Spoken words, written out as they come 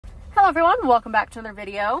everyone, welcome back to another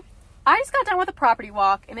video. I just got done with a property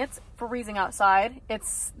walk and it's freezing outside.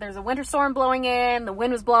 There's a winter storm blowing in, the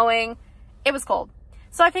wind was blowing, it was cold.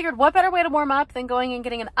 So I figured what better way to warm up than going and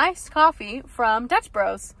getting an iced coffee from Dutch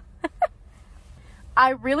Bros. I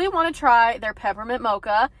really want to try their Peppermint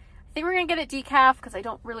Mocha. I think we're going to get it decaf because I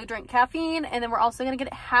don't really drink caffeine, and then we're also going to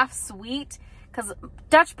get it half sweet because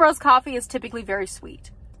Dutch Bros coffee is typically very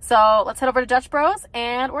sweet. So let's head over to Dutch Bros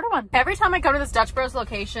and order one. Every time I go to this Dutch Bros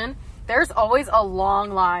location, there's always a long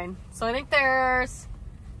line. So I think there's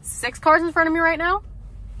 6 cars in front of me right now.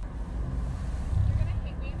 You're gonna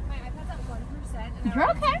hate me. My iPad's at 1%, and You're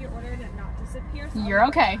okay. your order and it not disappear. So You're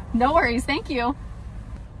okay. No worries. Thank you.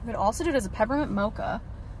 We could also do it as a peppermint mocha,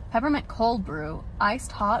 peppermint cold brew,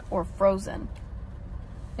 iced hot or frozen.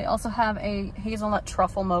 They also have a hazelnut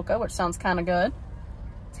truffle mocha, which sounds kind of good.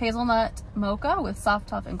 It's hazelnut mocha with soft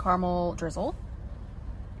tough and caramel drizzle.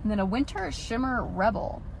 And then a winter shimmer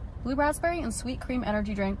rebel, blue raspberry and sweet cream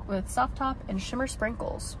energy drink with soft top and shimmer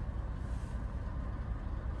sprinkles.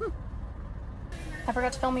 I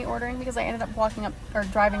forgot to film me ordering because I ended up walking up or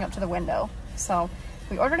driving up to the window. So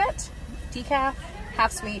we ordered it, decaf,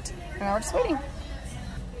 half sweet, and now we're just waiting.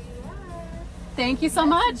 Thank you so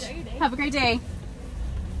much. Have a great day.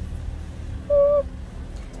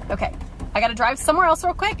 Okay, I gotta drive somewhere else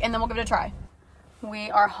real quick and then we'll give it a try.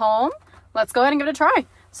 We are home. Let's go ahead and give it a try.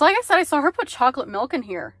 So like I said, I saw her put chocolate milk in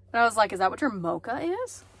here. And I was like, is that what your mocha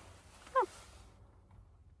is? Oh.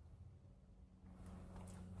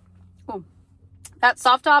 Ooh. That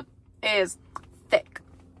soft top is thick.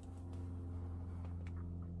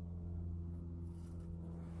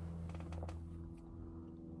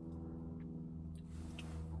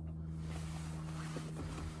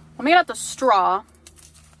 Let me get out the straw.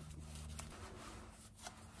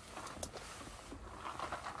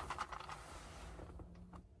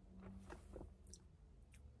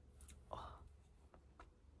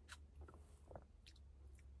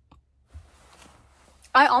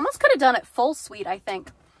 I almost could have done it full sweet, I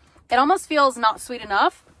think. It almost feels not sweet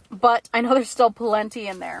enough, but I know there's still plenty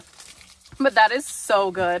in there. But that is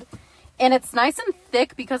so good. And it's nice and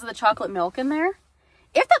thick because of the chocolate milk in there.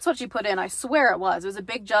 If that's what you put in, I swear it was. It was a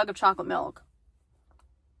big jug of chocolate milk.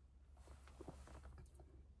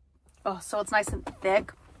 Oh, so it's nice and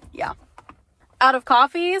thick. Yeah. Out of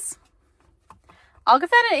coffees, I'll give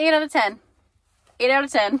that an 8 out of 10. 8 out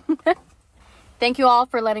of 10. Thank you all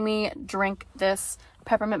for letting me drink this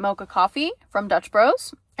peppermint mocha coffee from Dutch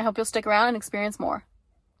Bros. I hope you'll stick around and experience more.